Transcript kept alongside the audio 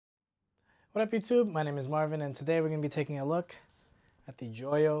What up YouTube? My name is Marvin and today we're going to be taking a look at the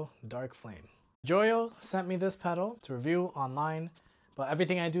Joyo Dark Flame. Joyo sent me this pedal to review online, but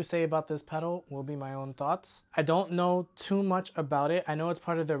everything I do say about this pedal will be my own thoughts. I don't know too much about it. I know it's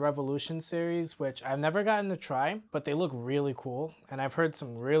part of the Revolution series, which I've never gotten to try, but they look really cool and I've heard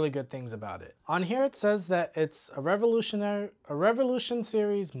some really good things about it. On here it says that it's a Revolution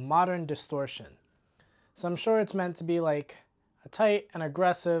series modern distortion. So I'm sure it's meant to be like a tight and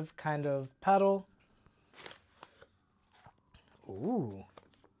aggressive kind of pedal. Ooh.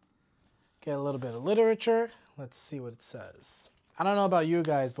 Get a little bit of literature. Let's see what it says. I don't know about you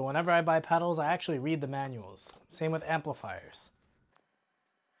guys, but whenever I buy pedals, I actually read the manuals. Same with amplifiers.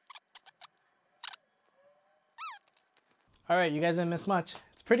 Alright, you guys didn't miss much.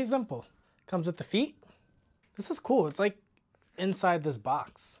 It's pretty simple. Comes with the feet. This is cool. It's like inside this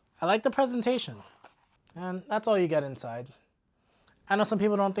box. I like the presentation. And that's all you get inside. I know some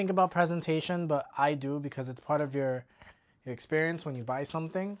people don't think about presentation, but I do because it's part of your experience when you buy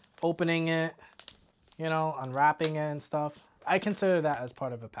something. Opening it, you know, unwrapping it and stuff. I consider that as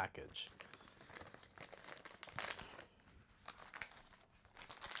part of a package.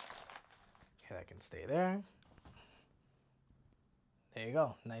 Okay, that can stay there. There you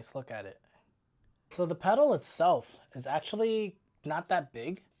go. Nice look at it. So the pedal itself is actually not that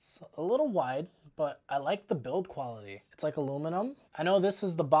big. It's a little wide, but I like the build quality. It's like aluminum. I know this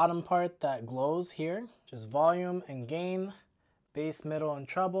is the bottom part that glows here. Just volume and gain, bass, middle, and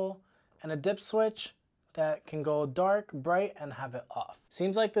treble, and a dip switch that can go dark, bright, and have it off.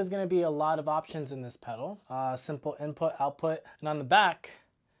 Seems like there's gonna be a lot of options in this pedal. Simple input, output, and on the back,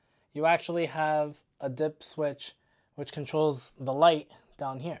 you actually have a dip switch which controls the light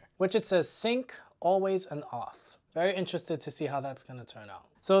down here, which it says sync, always, and off. Very interested to see how that's gonna turn out.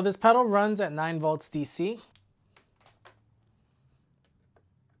 So this pedal runs at 9 volts DC.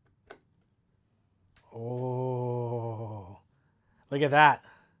 Oh, look at that.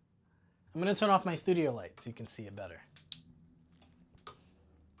 I'm gonna turn off my studio light so you can see it better.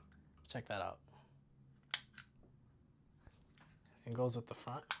 Check that out. It goes with the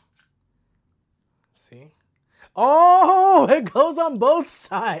front. See? Oh, it goes on both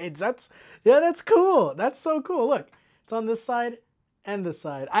sides. That's cool. That's so cool. Look, it's on this side and this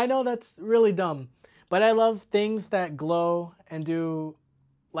side. I know that's really dumb, but I love things that glow and do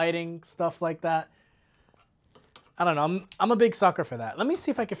lighting, stuff like that. I don't know. I'm a big sucker for that. Let me see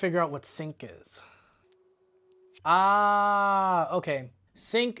if I can figure out what sync is. Ah, okay.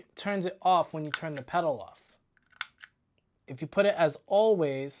 Sync turns it off when you turn the pedal off. If you put it as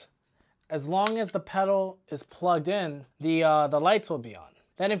always, as long as the pedal is plugged in, the lights will be on.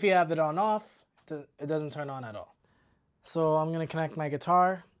 Then if you have it on off, it doesn't turn on at all. So I'm gonna connect my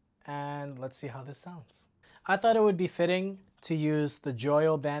guitar and let's see how this sounds. I thought it would be fitting to use the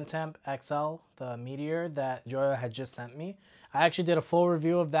Joyo Bantamp XL, the Meteor that Joyo had just sent me. I actually did a full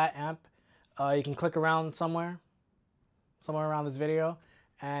review of that amp. You can click around somewhere around this video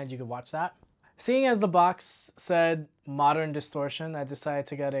and you can watch that. Seeing as the box said modern distortion, I decided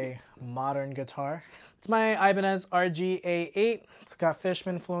to get a modern guitar. It's my Ibanez RGA8. It's got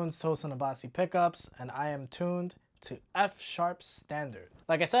Fishman Fluence Tosin Abasi pickups, and I am tuned to F sharp standard.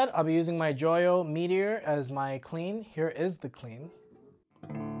 Like I said, I'll be using my Joyo Meteor as my clean. Here is the clean.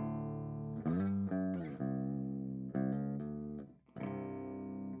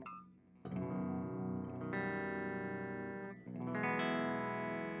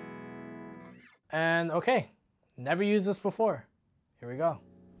 And okay, never used this before. Here we go.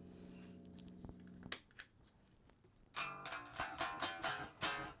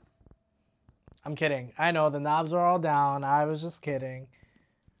 I'm kidding. I know the knobs are all down. I was just kidding.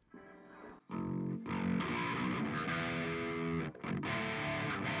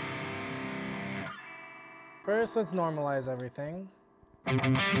 First, let's normalize everything.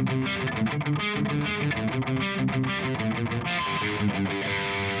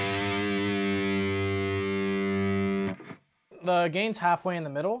 The gain's halfway in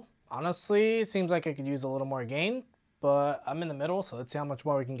the middle. Honestly, it seems like I could use a little more gain, but I'm in the middle, so let's see how much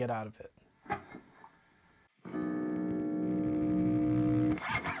more we can get out of it.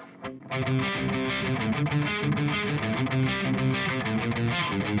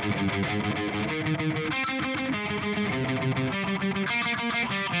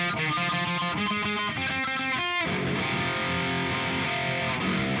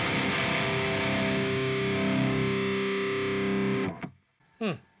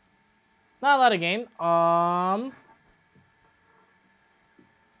 Not a lot of gain.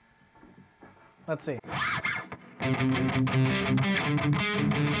 Let's see.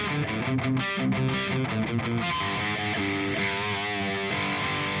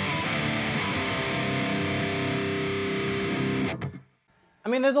 I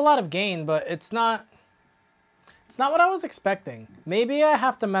mean, there's a lot of gain, but it's not what I was expecting. Maybe I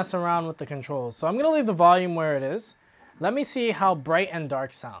have to mess around with the controls. So I'm gonna leave the volume where it is. Let me see how bright and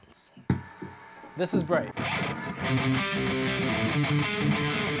dark sounds. This is bright.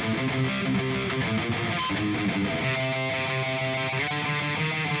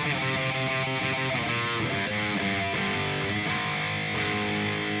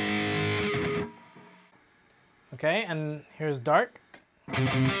 Okay, and here's dark.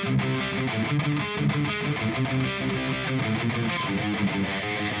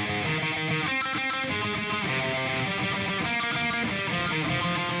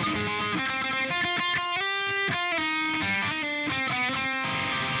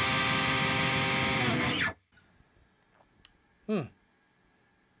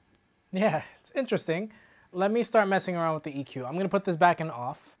 Yeah, it's interesting. Let me start messing around with the EQ. I'm gonna put this back in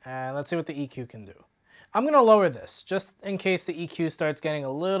off and let's see what the EQ can do. I'm gonna lower this just in case the EQ starts getting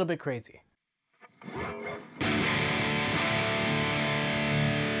a little bit crazy.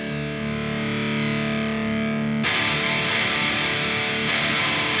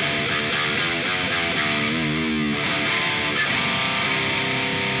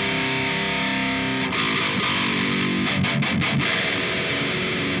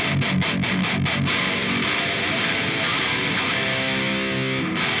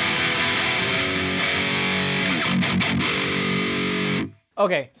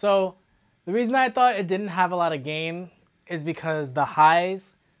 Okay, so the reason I thought it didn't have a lot of gain is because the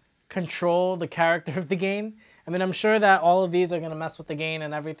highs control the character of the gain. I mean, I'm sure that all of these are gonna mess with the gain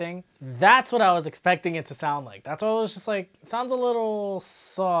and everything. That's what I was expecting it to sound like. That's what I was just like, it sounds a little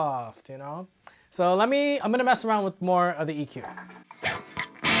soft, you know? So I'm gonna mess around with more of the EQ.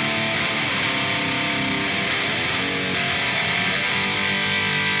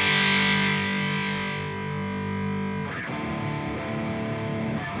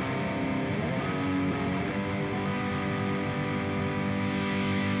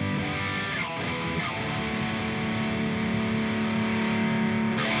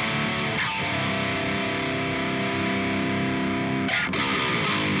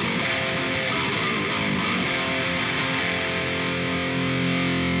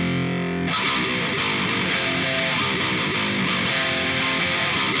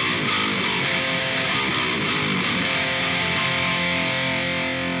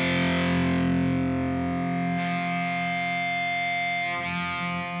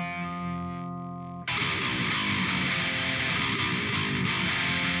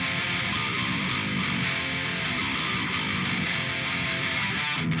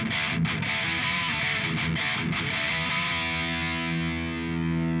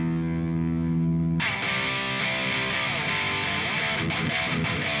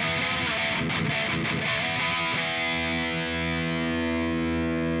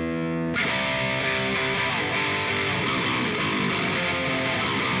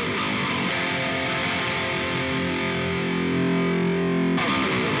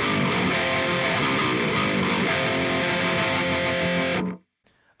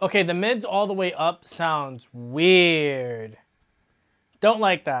 Okay, the mids all the way up sounds weird. Don't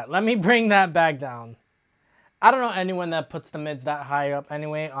like that. Let me bring that back down. I don't know anyone that puts the mids that high up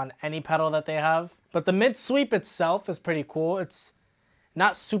anyway on any pedal that they have. But the mid sweep itself is pretty cool. It's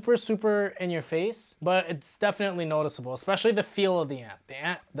not super, super in your face, but it's definitely noticeable, especially the feel of the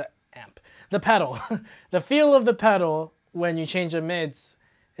amp. The pedal. The feel of the pedal when you change the mids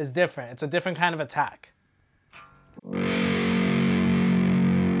is different. It's a different kind of attack.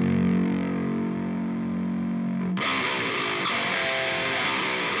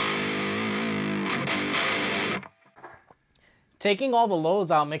 Taking all the lows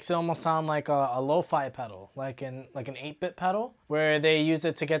out makes it almost sound like a lo-fi pedal, like an 8-bit pedal, where they use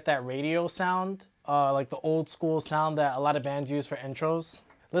it to get that radio sound, like the old school sound that a lot of bands use for intros.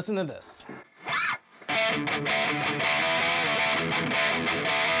 Listen to this.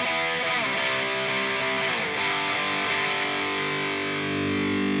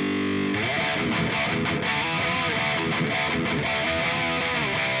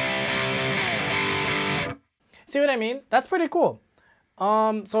 See what I mean? That's pretty cool.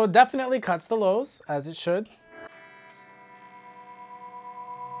 So it definitely cuts the lows, as it should.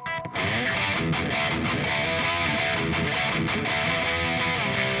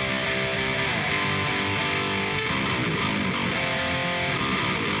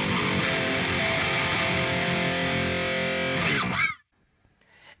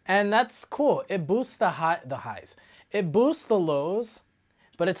 And that's cool. It boosts the highs. It boosts the lows,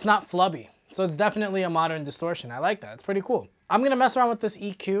 but it's not flubby. So it's definitely a modern distortion. I like that. It's pretty cool. I'm gonna mess around with this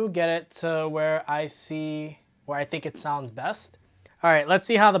EQ, get it to where I think it sounds best. All right, let's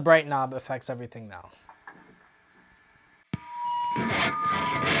see how the bright knob affects everything now.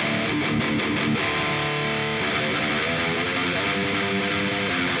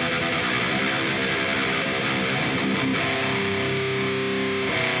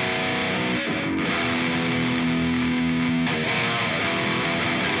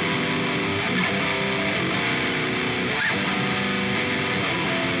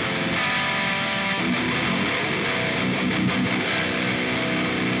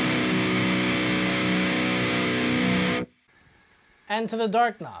 And to the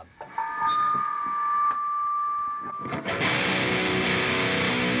dark knob.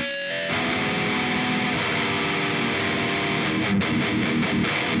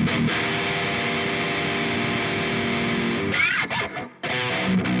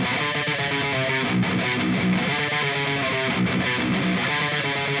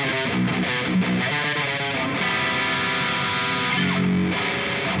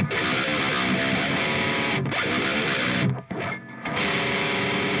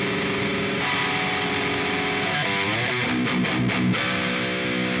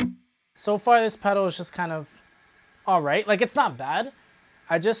 So far, this pedal is just kind of all right. Like, it's not bad.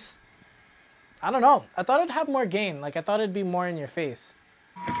 I don't know. I thought it'd have more gain. Like, I thought it'd be more in your face.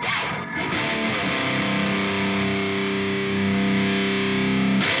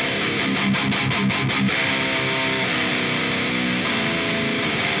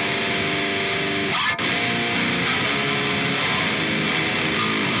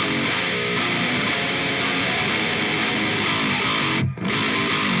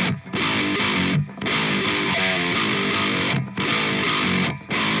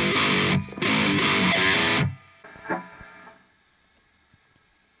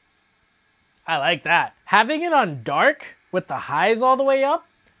 I like that. Having it on dark with the highs all the way up,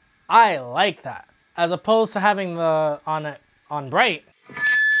 I like that. As opposed to having the on bright.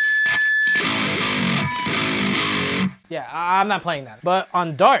 Yeah, I'm not playing that. But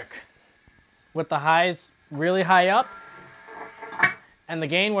on dark, with the highs really high up, and the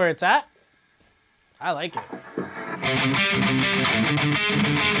gain where it's at, I like it.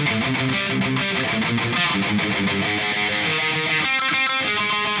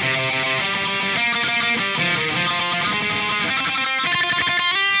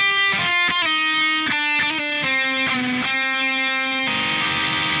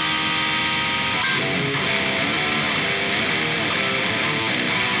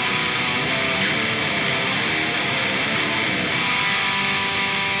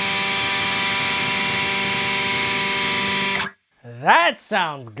 That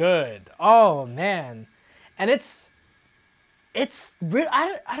sounds good. Oh man. And it's I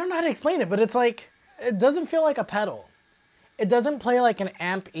don't know how to explain it, but it's like, it doesn't feel like a pedal. It doesn't play like an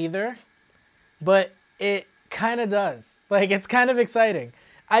amp either, but it kind of does. Like, it's kind of exciting.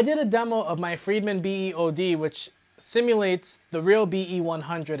 I did a demo of my Friedman BE-OD, which simulates the real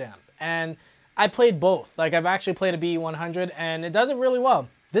BE100 amp. And I played both. Like, I've actually played a BE100 and it does it really well.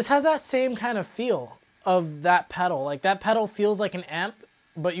 This has that same kind of feel of that pedal. Like, that pedal feels like an amp,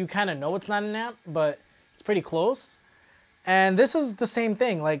 but you kind of know it's not an amp, but it's pretty close. And this is the same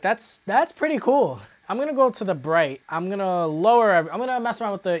thing. Like, that's pretty cool. I'm gonna go to the bright. I'm gonna mess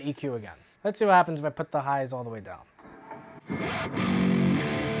around with the EQ again. Let's see what happens if I put the highs all the way down.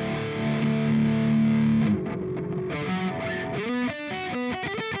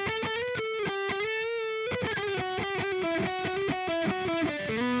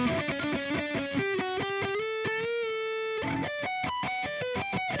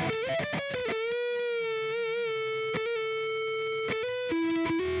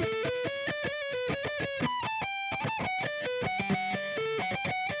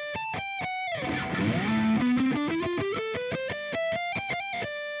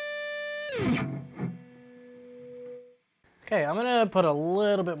 Okay, I'm gonna put a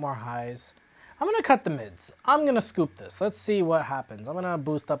little bit more highs. I'm gonna cut the mids. I'm gonna scoop this. Let's see what happens. I'm gonna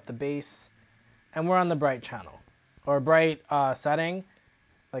boost up the bass, and we're on the bright channel, or bright setting,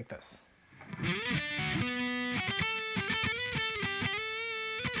 like this.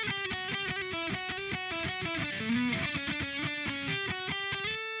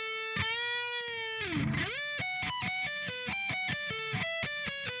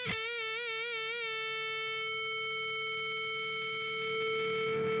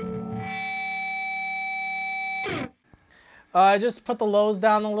 I just put the lows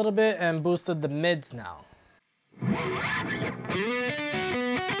down a little bit and boosted the mids now.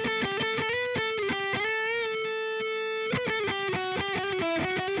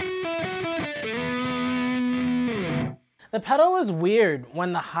 The pedal is weird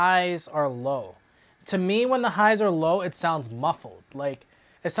when the highs are low. To me, when the highs are low, it sounds muffled. Like,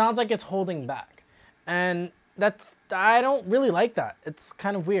 it sounds like it's holding back. And I don't really like that. It's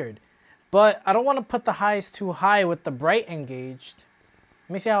kind of weird. But I don't want to put the highs too high with the bright engaged.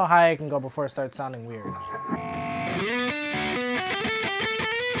 Let me see how high I can go before it starts sounding weird.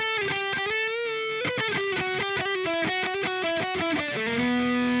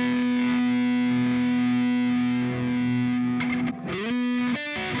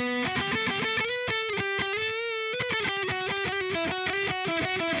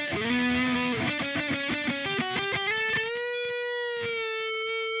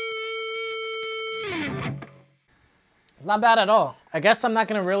 It's not bad at all. I guess I'm not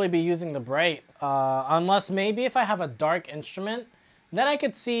going to really be using the bright, unless maybe if I have a dark instrument, then I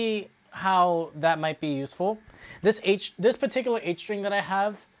could see how that might be useful. This particular H string that I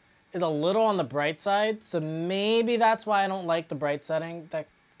have is a little on the bright side, so maybe that's why I don't like the bright setting. That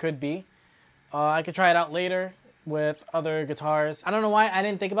could be. I could try it out later with other guitars. I don't know why I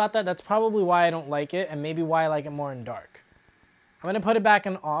didn't think about that. That's probably why I don't like it, and maybe why I like it more in dark. I'm going to put it back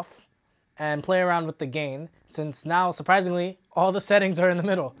in off and play around with the gain, since now, surprisingly, all the settings are in the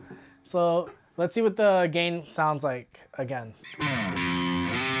middle. So let's see what the gain sounds like again.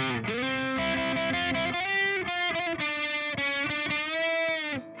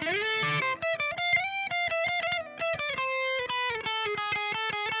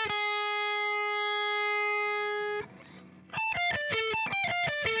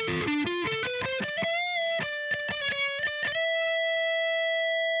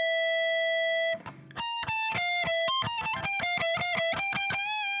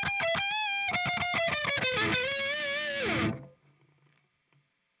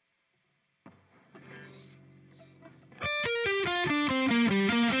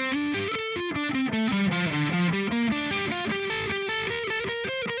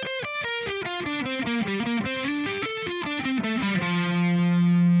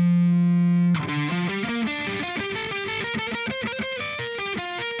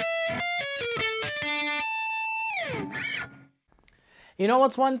 You know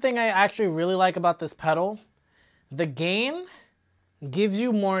what's one thing I actually really like about this pedal? The gain gives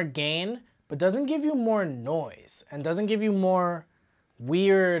you more gain, but doesn't give you more noise and doesn't give you more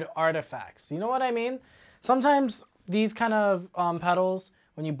weird artifacts. You know what I mean? Sometimes these kind of pedals,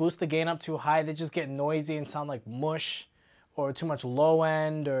 when you boost the gain up too high, they just get noisy and sound like mush or too much low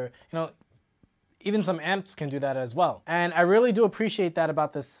end, or, you know, even some amps can do that as well. And I really do appreciate that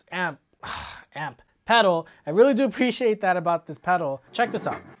about this pedal. I really do appreciate that about this pedal. Check this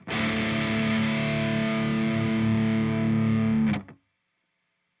out.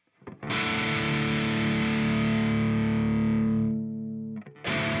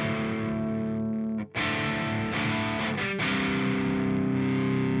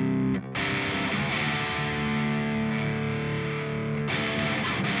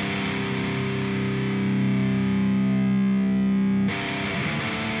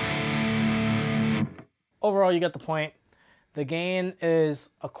 Overall, you get the point. The gain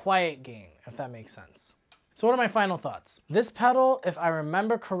is a quiet gain, if that makes sense. So what are my final thoughts? This pedal, if I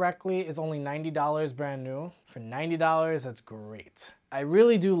remember correctly, is only $90 brand new. For $90, that's great. I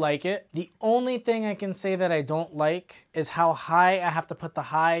really do like it. The only thing I can say that I don't like is how high I have to put the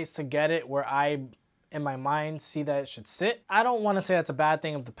highs to get it where I, in my mind, see that it should sit. I don't want to say that's a bad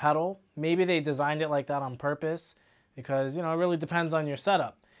thing of the pedal. Maybe they designed it like that on purpose because, you know, it really depends on your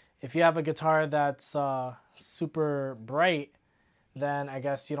setup. If you have a guitar that's super bright, then I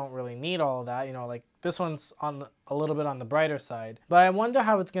guess you don't really need all of that. You know, like this one's on a little bit on the brighter side. But I wonder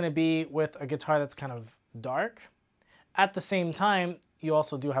how it's going to be with a guitar that's kind of dark. At the same time, you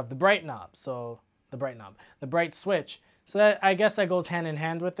also do have the bright knob. So the bright switch. So that, I guess that goes hand in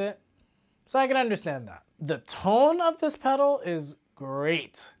hand with it. So I can understand that. The tone of this pedal is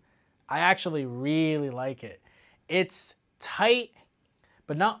great. I actually really like it. It's tight,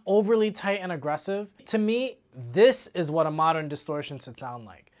 but not overly tight and aggressive. To me, this is what a modern distortion should sound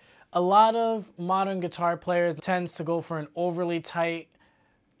like. A lot of modern guitar players tends to go for an overly tight,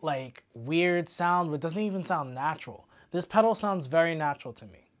 like weird sound, but doesn't even sound natural. This pedal sounds very natural to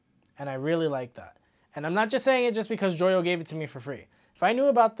me, and I really like that. And I'm not just saying it just because Joyo gave it to me for free. If I knew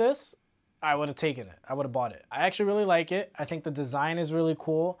about this, I would have taken it. I would have bought it. I actually really like it. I think the design is really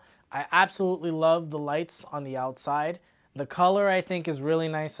cool. I absolutely love the lights on the outside. The color, I think, is really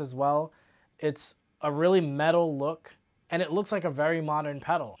nice as well. It's a really metal look, and it looks like a very modern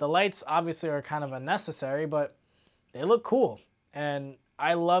pedal. The lights obviously are kind of unnecessary, but they look cool. And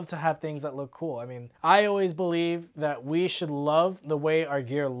I love to have things that look cool. I mean, I always believe that we should love the way our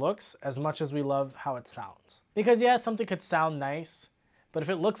gear looks as much as we love how it sounds. Because yeah, something could sound nice, but if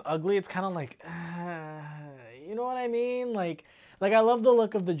it looks ugly, it's kind of like, You know what I mean? Like I love the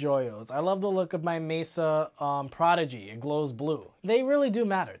look of the Joyos. I love the look of my Mesa Prodigy. It glows blue. They really do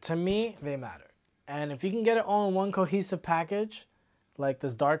matter. To me, they matter. And if you can get it all in one cohesive package, like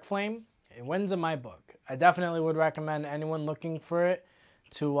this Dark Flame, it wins in my book. I definitely would recommend anyone looking for it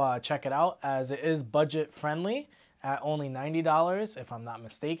to check it out, as it is budget friendly at only $90, if I'm not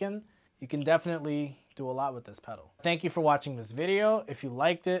mistaken. You can definitely do a lot with this pedal. Thank you for watching this video. If you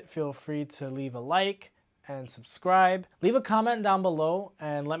liked it, feel free to leave a like and subscribe. Leave a comment down below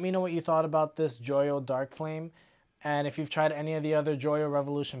and let me know what you thought about this Joyo Dark Flame, and if you've tried any of the other Joyo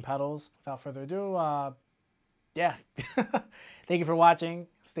Revolution pedals. Without further ado, yeah. Thank you for watching.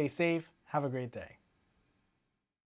 Stay safe. Have a great day.